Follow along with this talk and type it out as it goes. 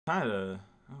Kinda.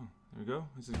 Oh, there we go.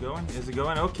 Is it going? Is it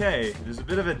going? Okay. There's a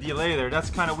bit of a delay there.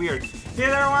 That's kind of weird. Hey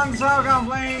there, everyone. So I'm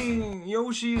playing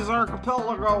Yoshi's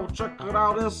Archipelago. Check it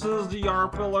out. This is the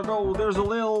Archipelago. There's a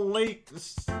little lake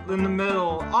in the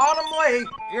middle. Autumn Lake.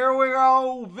 Here we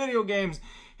go. Video games.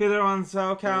 Hey there, on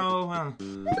SoCal. I'm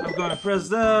gonna press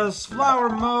this flower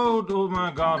mode. Oh my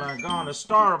god, I'm gonna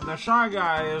starve. The Shy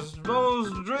Guy is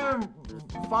those drip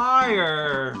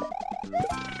fire.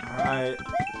 Alright.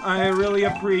 I really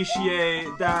appreciate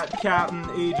that Captain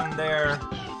Agent there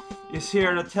is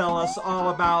here to tell us all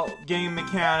about game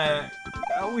mechanic.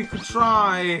 We could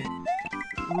try.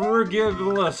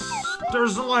 Regardless.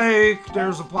 There's a lake,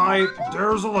 there's a pipe,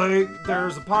 there's a lake,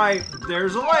 there's a pipe,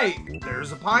 there's a lake,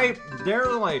 there's a pipe, there's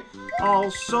a lake.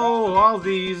 Also, all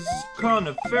these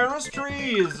coniferous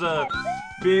trees,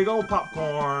 big old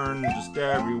popcorn just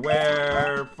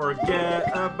everywhere.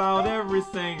 Forget about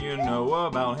everything you know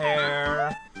about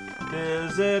hair.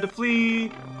 Is it a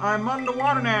flea? I'm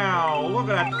underwater now. Look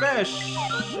at that fish.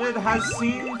 It has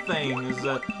seen things.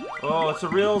 Oh, it's a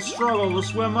real struggle to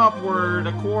swim upward,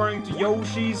 according to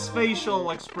Yoshi's facial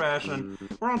expression.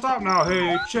 We're on top now.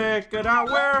 Hey, check it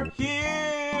out. We're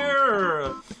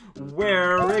here.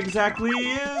 Where exactly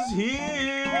is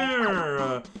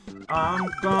here? I'm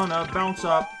gonna bounce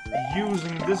up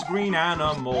using this green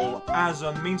animal as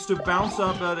a means to bounce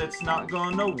up, but it's not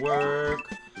gonna work.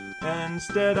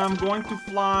 Instead, I'm going to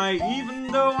fly, even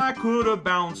though I could have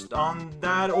bounced on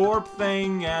that orb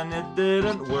thing and it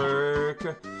didn't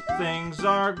work. Things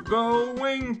are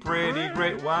going pretty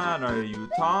great. What are you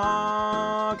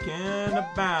talking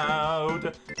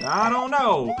about? I don't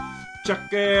know.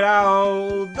 Check it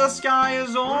out. The sky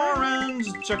is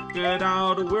orange. Check it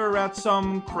out. We're at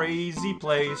some crazy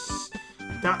place.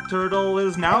 That turtle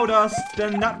is now dust,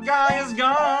 and that guy is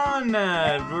gone.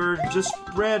 We're just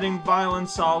spreading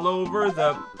violence all over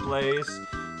the place.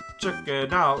 Check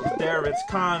it out, there it's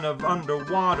kind of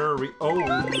underwatery. Oh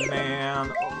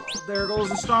man, oh, there goes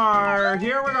the star.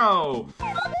 Here we go.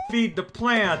 Feed the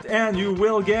plant, and you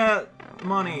will get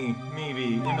money,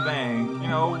 maybe, in the bank. You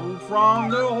know,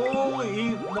 from the whole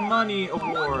Eat the Money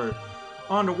Award.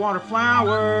 Underwater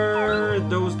flower,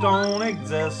 those don't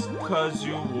exist, cause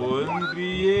you wouldn't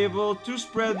be able to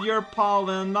spread your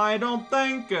pollen, I don't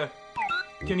think.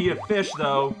 Can eat a fish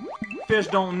though. Fish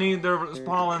don't need their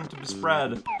pollen to be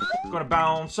spread. Gonna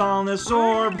bounce on this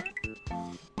orb.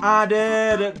 I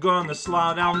did it. Gonna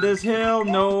slide down this hill.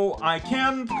 No, I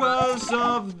can't because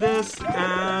of this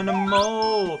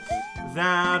animal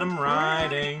that I'm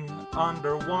riding.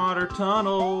 Underwater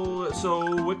tunnel,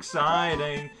 so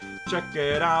exciting. Check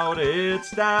it out,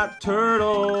 it's that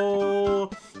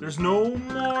turtle. There's no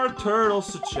more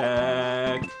turtles to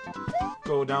check.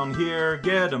 Go down here,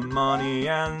 get the money,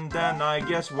 and then I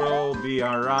guess we'll be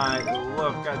alright.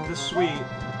 Look at this sweet.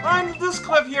 This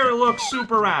cliff here looks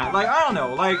super rad. Like, I don't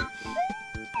know, like,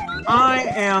 I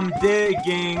am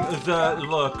digging the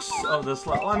looks of this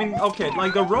level. I mean, okay,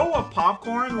 like, the row of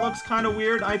popcorn looks kind of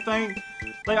weird, I think.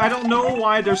 Like, I don't know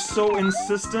why they're so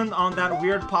insistent on that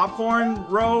weird popcorn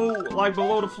row, like,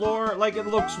 below the floor. Like, it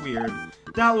looks weird.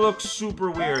 That looks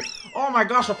super weird. Oh my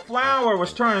gosh, a flower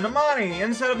was turned into money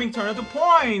instead of being turned into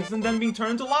points and then being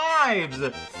turned into lives.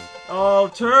 Oh,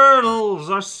 turtles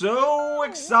are so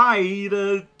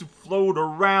excited to float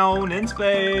around in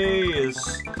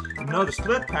space. Another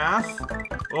split path.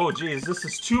 Oh geez, this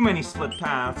is too many split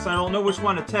paths. I don't know which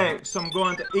one to take, so I'm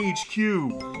going to HQ.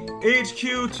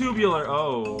 HQ tubular.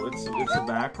 Oh, it's a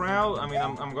back route? I mean,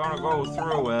 I'm gonna go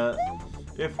through it.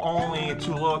 If only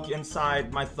to look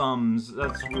inside my thumbs.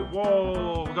 That's...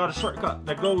 Whoa, we got a shortcut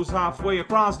that goes halfway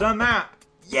across the map.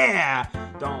 Yeah!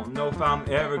 Don't know if I'm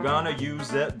ever gonna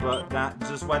use it, but that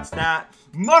just what's that?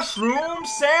 Mushroom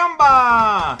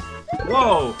Samba!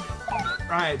 Whoa!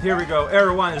 Right, here we go.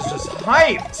 Everyone is just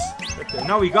hyped!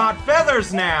 Now we got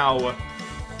feathers now!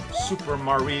 Super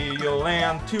Mario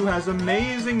Land 2 has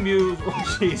amazing music. Oh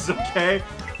jeez, okay.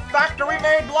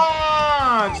 Factory-made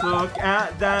blocks! Look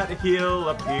at that hill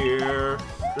up here.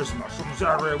 There's mushrooms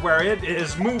everywhere. It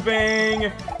is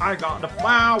moving. I got the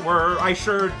flower. I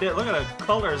sure did. Look at the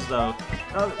colors, though.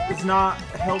 It's not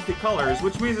healthy colors,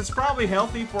 which means it's probably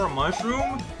healthy for a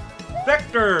mushroom.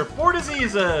 Vector, 4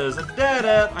 diseases. I did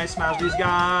it. I smashed these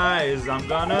guys. I'm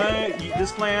gonna eat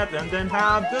this plant and then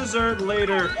have dessert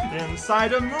later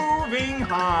inside a moving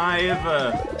hive.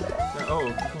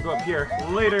 Oh, I can go up here.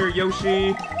 Later,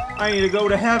 Yoshi. I need to go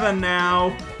to heaven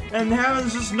now. And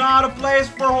heaven's just not a place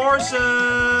for horses!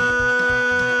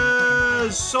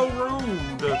 So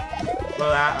rude! Look at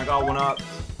that, I got one up.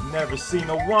 Never seen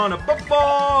a one up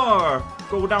before!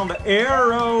 Go down the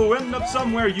arrow, end up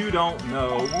somewhere you don't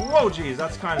know. Whoa, geez,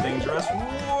 that's kind of dangerous.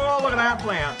 Whoa! that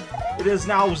plant. It is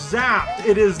now zapped.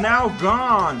 It is now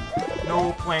gone.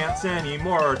 No plants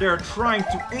anymore. They're trying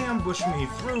to ambush me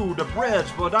through the bridge,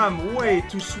 but I'm way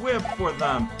too swift for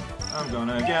them. I'm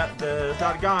gonna get this.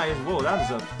 That guy is, whoa, that is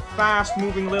a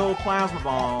fast-moving little plasma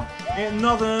ball. Ain't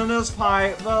nothing in this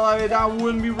pipe. That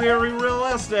wouldn't be very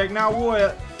realistic. Now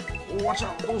what? Watch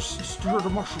out, those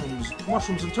turtle mushrooms.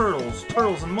 Mushrooms and turtles.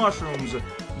 Turtles and mushrooms.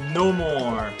 No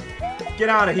more. Get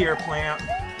out of here, plant.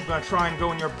 I'm gonna try and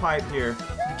go in your pipe here.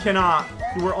 You cannot.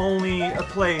 You are only a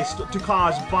place to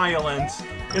cause violence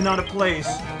and not a place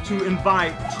to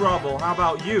invite trouble. How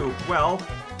about you? Well,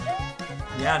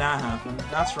 yeah, that happened.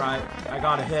 That's right. I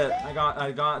got a hit.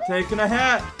 I got taken a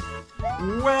hit.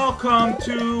 Welcome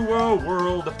to a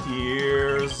world of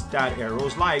tears. That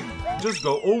arrow's like, just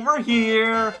go over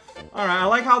here. Alright, I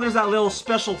like how there's that little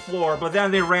special floor, but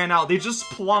then they ran out. They just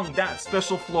plunked that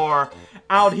special floor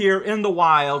out here in the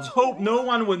wilds. Hope no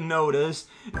one would notice.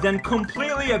 Then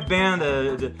completely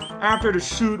abandoned after the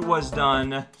shoot was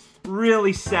done.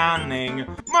 Really saddening.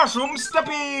 Mushroom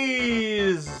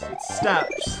steppies! It's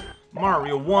steps.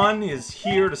 Mario 1 is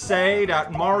here to say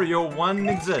that Mario 1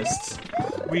 exists.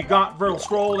 We got Vertical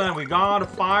Scroll and we got a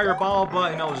fireball,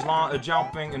 but you know, there's a lot of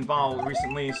jumping involved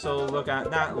recently, so look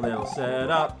at that little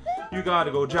setup. You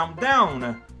gotta go jump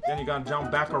down, then you gotta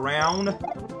jump back around.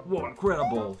 Whoa,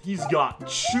 incredible. He's got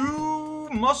 2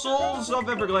 muscles of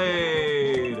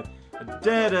Everglade. I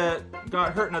did it.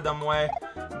 Got hurt in a dumb way.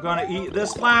 I'm gonna eat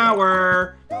this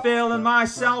flower, filling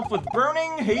myself with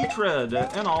burning hatred,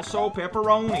 and also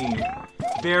pepperoni.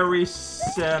 Very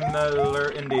similar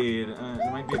indeed.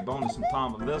 There might be a bonus on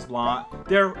top of this block.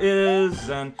 There is,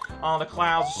 and all the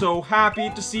clouds are so happy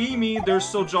to see me. They're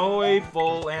so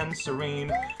joyful and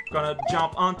serene. Gonna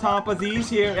jump on top of these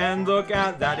here and look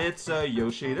at that. It's a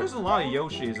Yoshi. There's a lot of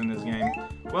Yoshis in this game.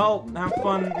 Well, have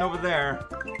fun over there.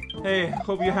 Hey,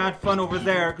 hope you had fun over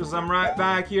there, because I'm right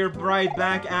back here, right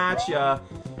back at ya.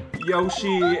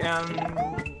 Yoshi and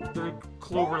the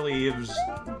Cloverleaves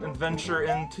Adventure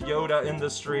in Toyota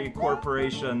Industry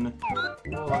Corporation.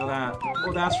 Oh, look at that.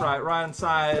 Oh, that's right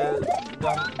inside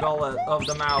the gullet of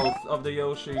the mouth of the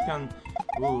Yoshi. You can...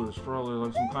 Ooh, there's probably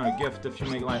like some kind of gift if you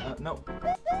make like... no.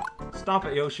 Stop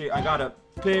it, Yoshi. I gotta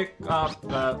pick up...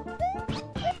 Nope.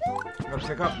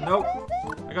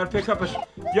 I gotta pick up a...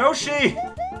 Yoshi!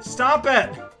 Stop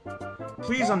it!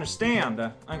 Please understand.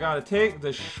 I gotta take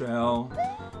the shell.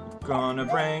 Gonna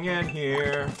bring it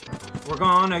here. We're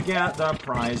gonna get the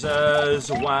prizes,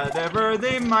 whatever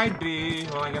they might be.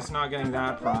 Well, I guess not getting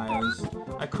that prize.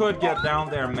 I could get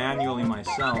down there manually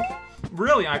myself.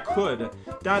 Really, I could.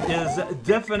 That is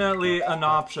definitely an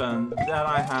option that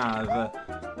I have.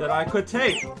 That I could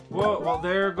take. Whoa, well,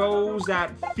 there goes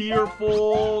that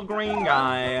fearful green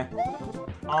guy.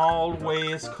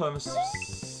 Always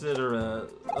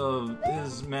considerate of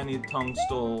his many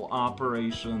tungstile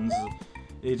operations.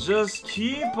 They just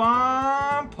keep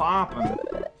on popping.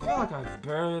 I feel like I've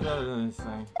buried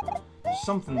anything. There's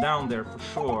something down there for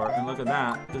sure. And look at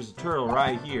that. There's a turtle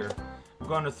right here. We're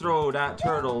going to throw that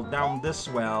turtle down this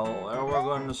well. And we're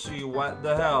going to see what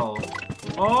the hell.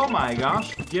 Oh my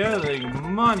gosh.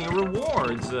 Getting money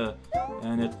rewards.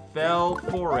 And it fell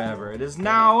forever. It is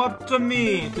now up to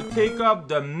me to take up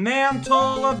the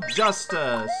mantle of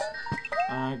justice.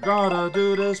 I gotta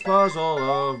do this puzzle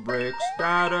of bricks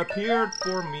that appeared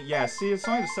for me. Yeah, see, it's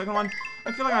only the second one.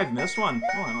 I feel like I've missed one.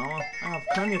 Oh, I have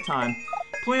plenty of time.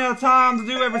 Plenty of time to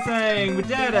do everything. We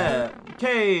did it.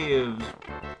 Caves.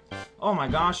 Oh my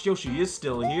gosh, Yoshi is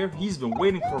still here. He's been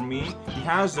waiting for me. He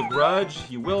has a grudge.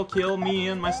 He will kill me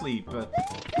in my sleep.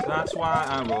 That's why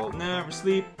I will never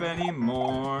sleep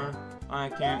anymore. I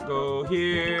can't go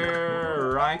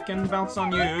here. I can bounce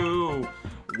on you.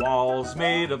 Walls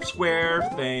made of square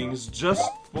things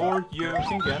just for you.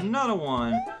 Can get another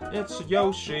one. It's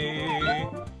Yoshi.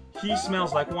 He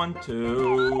smells like one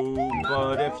too.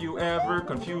 But if you ever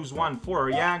confuse one for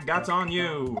a yak, that's on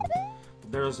you.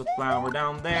 There's a flower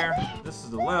down there. This is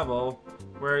the level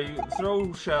where you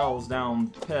throw shells down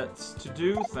pits to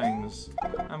do things.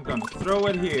 I'm gonna throw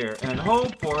it here and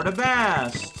hope for the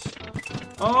best.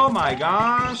 Oh my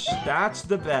gosh, that's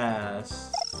the best.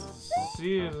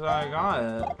 See if I got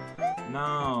it.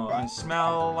 No, I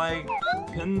smell like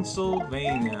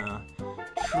Pennsylvania.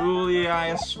 Truly I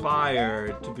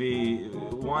aspire to be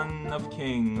one of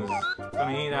kings.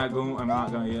 Gonna eat that Goomba. I'm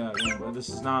not gonna eat that Goomba. This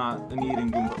is not an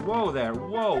eating Goomba. Whoa there.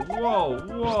 Whoa, whoa,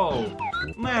 whoa.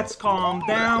 Let's calm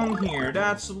down here.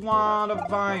 That's a lot of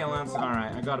violence.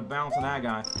 Alright, I gotta bounce on that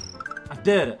guy. I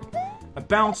did it. I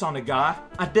bounced on the guy.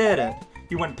 I did it.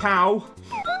 He went pow.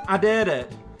 I did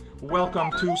it.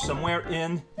 Welcome to somewhere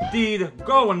indeed.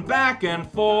 Going back and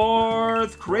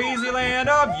forth. Crazy land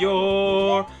of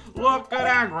yore. Look at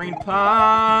that green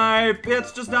pipe.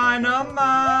 It's just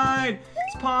dynamite.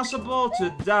 It's possible to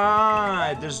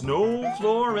die. There's no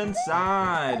floor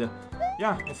inside.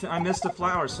 Yeah, I missed a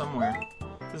flower somewhere.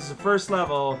 This is the first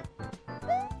level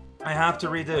I have to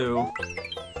redo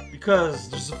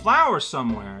because there's a flower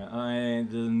somewhere I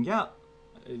didn't get.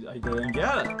 I didn't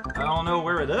get it. I don't know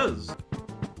where it is.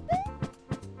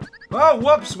 Oh,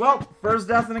 whoops! Well, first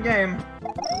death in the game.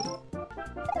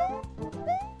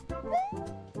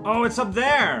 Oh, it's up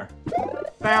there!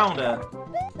 Found it.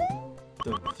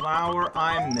 The flower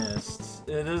I missed.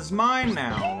 It is mine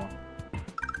now.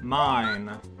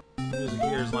 Mine. Music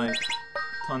here is like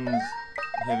tons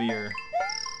heavier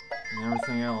than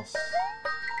everything else.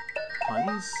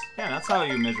 Tons? Yeah, that's how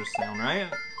you measure sound, right?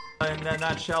 And then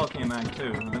that shell came back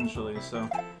too, eventually, so...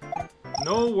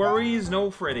 No worries,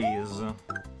 no fritties.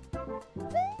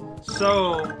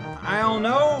 So, I don't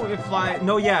know if like...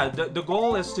 No, yeah, the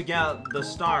goal is to get the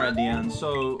star at the end,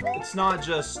 so it's not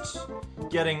just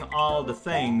getting all the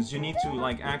things. You need to,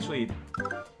 like, actually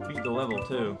beat the level,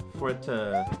 too, for it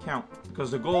to count.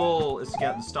 Because the goal is to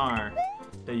get the star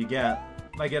that you get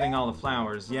by getting all the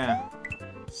flowers, yeah.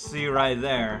 See right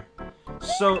there.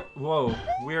 So, whoa,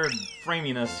 weird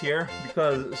framiness here,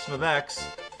 because SMX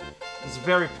is a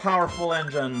very powerful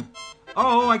engine.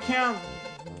 Oh, I can't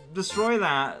destroy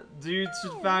that due to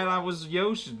the fact I was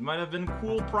Yoshi. Might have been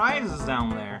cool prizes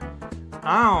down there.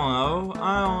 I don't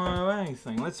know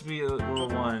anything. Let's be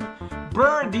World 1.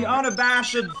 Burt, the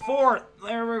Unabashed fort!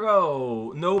 There we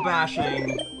go. No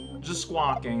bashing, just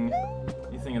squawking.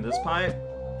 You think of this pipe?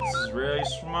 This is really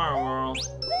smart, world.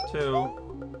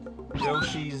 2.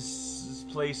 Yoshi's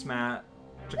placemat.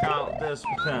 Check out this.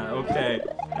 Okay,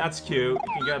 that's cute.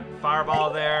 You can get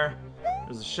fireball there.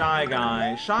 There's a shy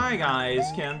guy. Shy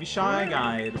guys can be shy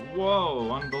guyed.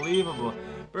 Whoa, unbelievable.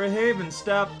 Behaven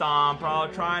stepped on,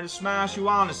 probably trying to smash you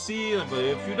on the ceiling, but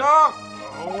if you don't,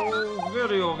 oh,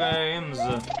 video games.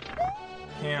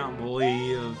 Can't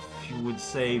believe you would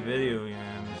say video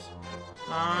games.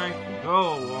 I can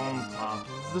go on top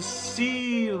of the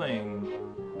ceiling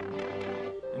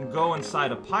and go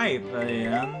inside a pipe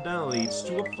and that leads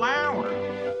to a flower.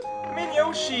 I mean,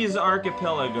 Yoshi's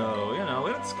Archipelago, you know,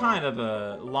 it's kind of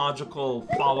a logical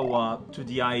follow-up to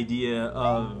the idea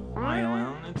of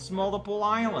island. It's multiple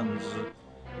islands.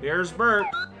 Here's Burt.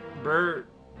 Burt,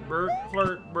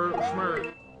 flirt, Burt,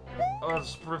 schmirt. Oh,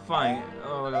 it's pretty funny.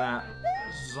 Oh, look at that.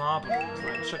 Zomp. It's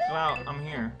like, check it out, I'm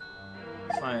here.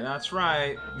 It's like, that's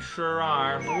right, you sure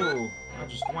are. Woo, I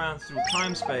just went through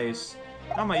time-space.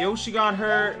 Now my Yoshi got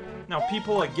hurt. Now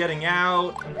people are getting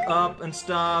out and up and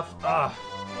stuff. Ugh.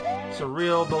 It's a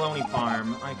real baloney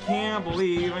farm. I can't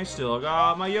believe I still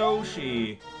got my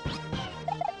Yoshi.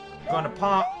 Gonna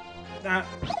pop that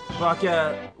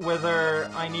bucket whether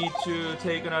I need to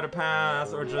take another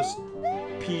path or just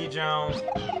pee jump.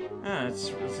 Yeah,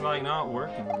 it's like not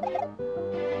working.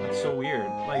 That's so weird.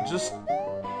 Like, just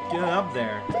get up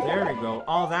there. There we go.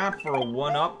 All that for a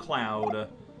 1-up cloud.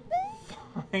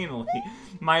 Finally,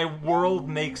 my world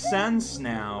makes sense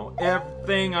now.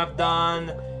 Everything I've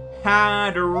done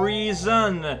had a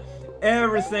reason.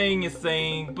 Everything you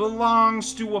think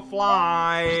belongs to a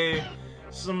fly.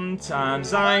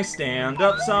 Sometimes I stand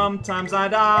up, sometimes I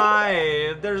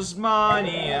die. There's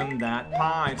money in that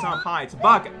pie. It's not a pie, it's a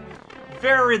bucket.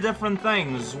 Very different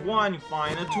things. One, you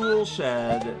find a tool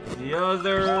shed. The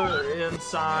other,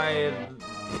 inside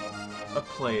a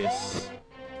place.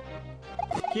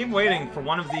 Keep waiting for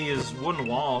one of these wooden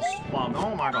walls to plumb.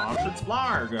 Oh my gosh, it's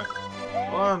Blarg.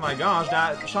 Oh my gosh,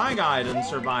 that shy guy didn't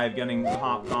survive getting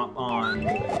hopped up on.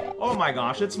 Oh my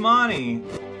gosh, it's money.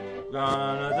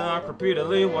 Gonna duck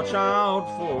repeatedly, watch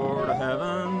out for the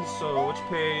heavens. So which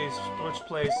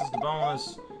place is the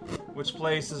bonus? Which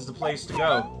place is the place to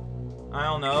go? I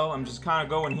don't know, I'm just kind of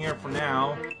going here for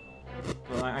now.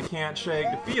 But I can't shake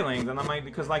the feeling that I might,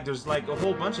 because like there's like a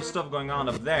whole bunch of stuff going on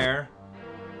up there.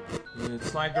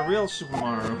 It's like the real Super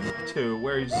Mario 2,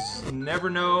 where you just never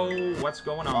know what's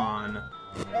going on.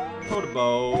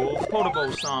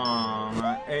 Potabo song.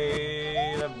 I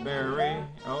ate a berry.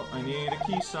 Oh, I need a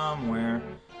key somewhere.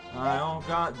 I don't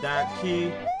got that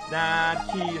key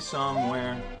is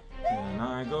somewhere. Can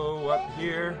I go up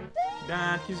here?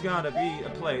 That key's gotta be a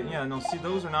place. Yeah, no, see,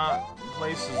 those are not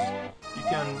places you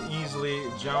can easily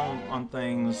jump on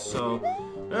things, so...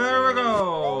 There we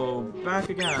go! Back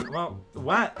again. Well,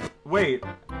 what? Wait.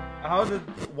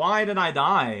 Why did I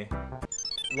die?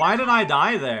 Why did I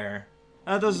die there?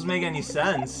 That doesn't make any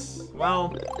sense.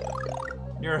 Well,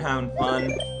 you're having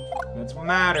fun. That's what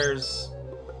matters.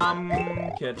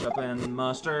 ketchup and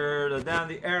mustard. And then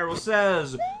the arrow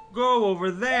says, go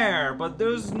over there, but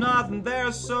there's nothing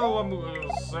there, so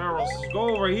arrow says,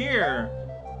 go over here.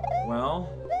 Well,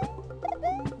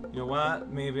 you know what?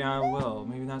 Maybe I will.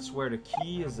 Maybe that's where the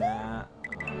key is at.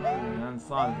 I hadn't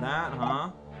thought of that,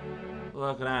 huh?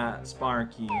 Look at that,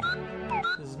 Sparky.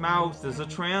 His mouth is a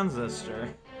transistor.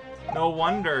 No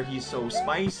wonder he's so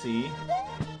spicy.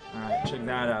 Alright, check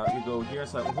that out. You go here,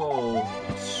 it's like, whoa,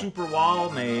 super wall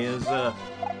maze.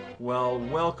 Well,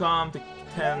 welcome to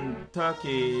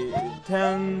Kentucky.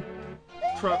 10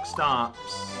 truck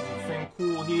stops. Thing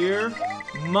cool here.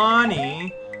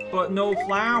 Money, but no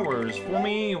flowers for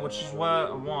me, which is what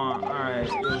I want.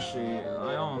 Alright, Yoshi,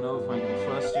 I don't know if I can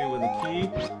trust you with a key.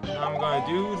 I'm gonna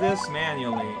do this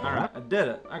manually. Alright, I did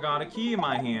it. I got a key in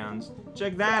my hands.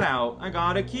 Check that out. I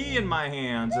got a key in my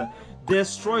hands.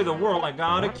 Destroy the world. I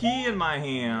got a key in my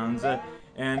hands.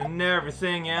 And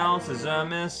everything else is a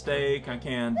mistake. I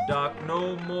can't duck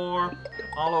no more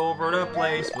all over the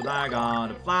place. But I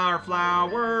got a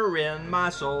flower in my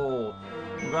soul.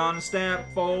 I'm gonna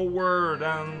step forward,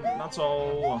 and that's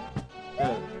all.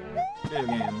 Video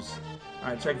games.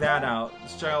 Alright, check that out.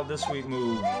 Let's check out this sweet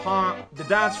move.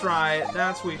 That's right,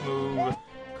 that sweet move.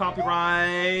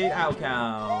 Copyright, ow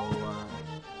cow.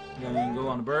 Then you can go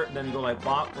on the Burt, then you go like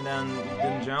bop, and then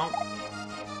didn't jump.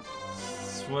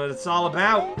 That's what it's all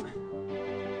about.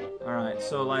 Alright,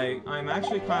 so like, I'm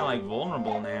actually kind of like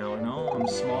vulnerable now, you know? I'm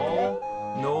small,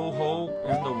 no hope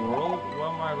in the world. What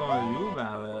am I gonna do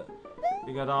about it?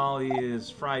 We got all these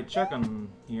fried chicken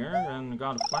here, and we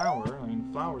got a flower. I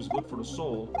mean, flour's good for the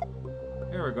soul.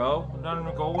 Here we go. And then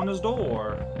we go in his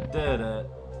door. Did it.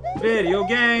 Video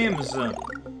games!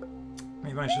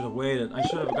 Maybe I should have waited. I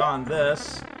should have gone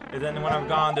this, and then when I've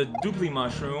gone to Dupli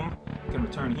Mushroom, I can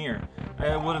return here.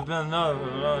 It would have been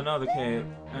another cave,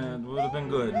 and it would have been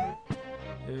good.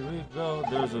 Here we go.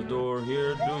 There's a door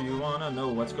here. Do you want to know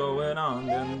what's going on?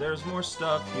 Then there's more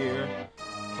stuff here.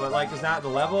 But, like, is that the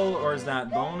level, or is that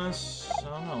bonus? I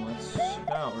don't know. Let's check it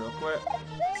out real quick.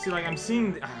 See, like, I'm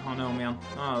seeing... I don't know, man.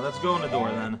 Oh, let's go in the door,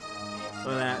 then.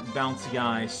 Look at that bouncy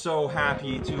guy. So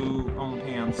happy to own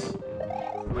pants.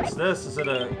 What's this? Is it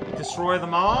a destroy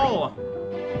them all?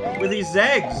 With these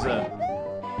eggs!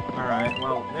 Alright,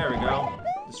 well, there we go.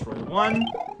 Destroy 1.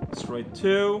 Destroy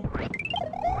 2.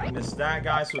 Missed that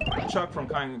guy, so Chuck from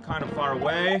kind of far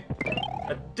away.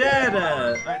 I did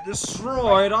it! I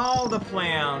destroyed all the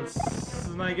plants!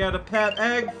 And I get a pet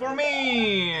egg for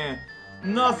me!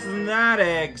 Nothing that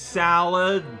egg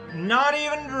salad! Not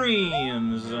even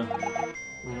dreams!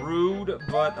 Rude,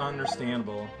 but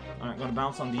understandable. Alright, gonna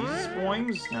bounce on these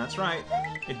spoings? That's right.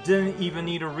 It didn't even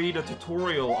need to read a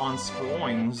tutorial on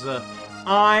spoings.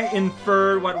 I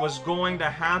inferred what was going to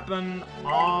happen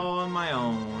all on my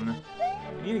own.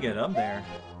 I need to get up there.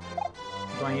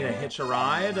 Do I need to hitch a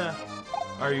ride?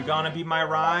 Are you gonna be my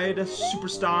ride,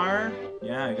 superstar?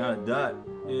 Yeah, I got a dut.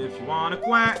 If you wanna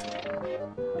quack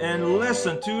and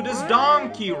listen to this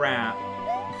donkey rap.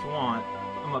 If you want.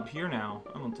 I'm up here now.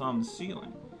 I'm on top of the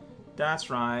ceiling. That's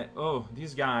right. Oh,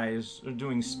 these guys are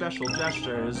doing special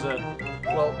gestures.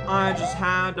 Well, I just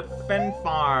had a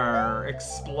fanfare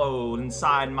explode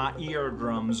inside my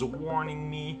eardrums, warning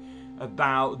me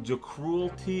about the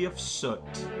cruelty of soot.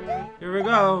 Here we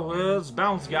go. It's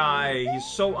Bounce Guy. He's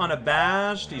so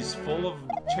unabashed. He's full of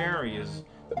cherries.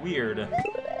 Weird.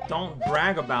 Don't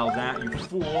brag about that, you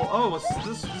fool. Oh, what's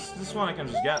this one I can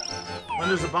just get. When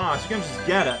there's a boss, you can just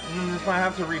get it. And if I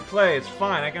have to replay, it's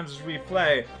fine. I can just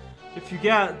replay. If you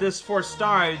get this 4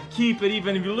 star, keep it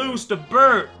even if you lose to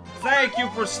Burt. Thank you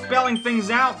for spelling things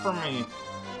out for me.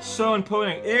 So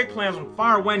imposing eggplants on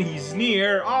fire when he's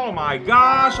near. Oh my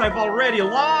gosh, I've already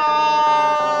lost!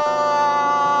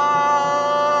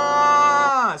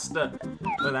 Look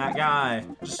at that guy.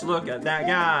 Just look at that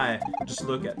guy. Just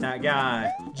look at that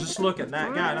guy. Just look at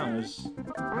that guy. No,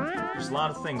 there's a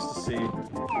lot of things to see.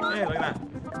 Hey, look at that.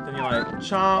 Then you like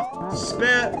chomp,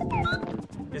 spit.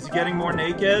 Is he getting more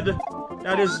naked?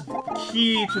 That is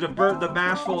key to the Burt the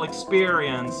Bashful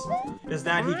experience, is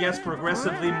that he gets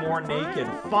progressively more naked.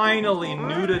 Finally,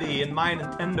 nudity in my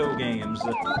Nintendo games.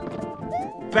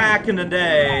 Back in the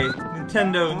day,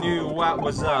 Nintendo knew what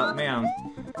was up, man.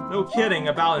 No kidding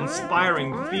about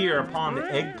inspiring fear upon the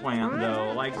eggplant,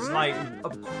 though. Like, it's like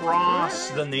across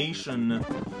the nation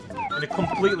in a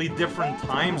completely different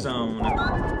time zone.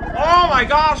 Oh my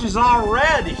gosh, he's all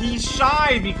red! He's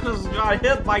shy because he got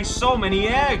hit by so many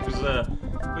eggs! But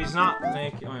he's not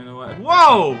making... Oh, you know what?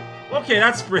 Whoa! Okay,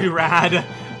 that's pretty rad.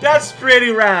 That's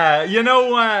pretty rad. You know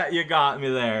what? You got me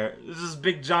there. This is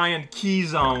big giant key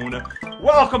zone.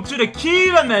 Welcome to the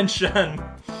key dimension!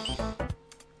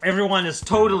 Everyone is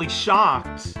totally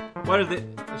shocked. What are they?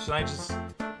 Should I just...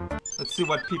 Let's see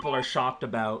what people are shocked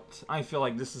about. I feel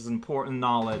like this is important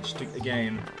knowledge to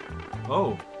gain.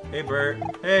 Oh, hey Burt.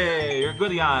 Hey, you're a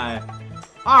good guy.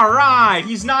 Alright,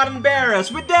 he's not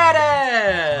embarrassed. We did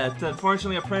it!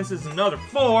 Unfortunately, a prince is another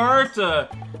fort.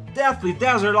 Deathly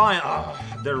Desert Lion.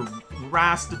 Ugh, they're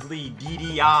rastedly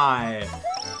DDI.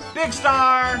 Big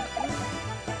star!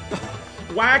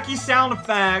 Wacky sound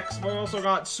effects. We also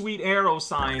got sweet arrow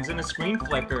signs and a screen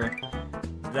flicker.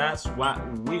 That's what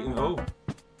we... Oh.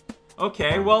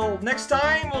 Okay, well, next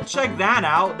time we'll check that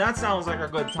out. That sounds like a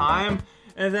good time.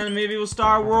 And then maybe we'll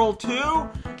start World 2.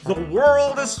 The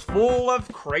world is full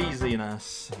of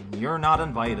craziness. You're not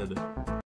invited.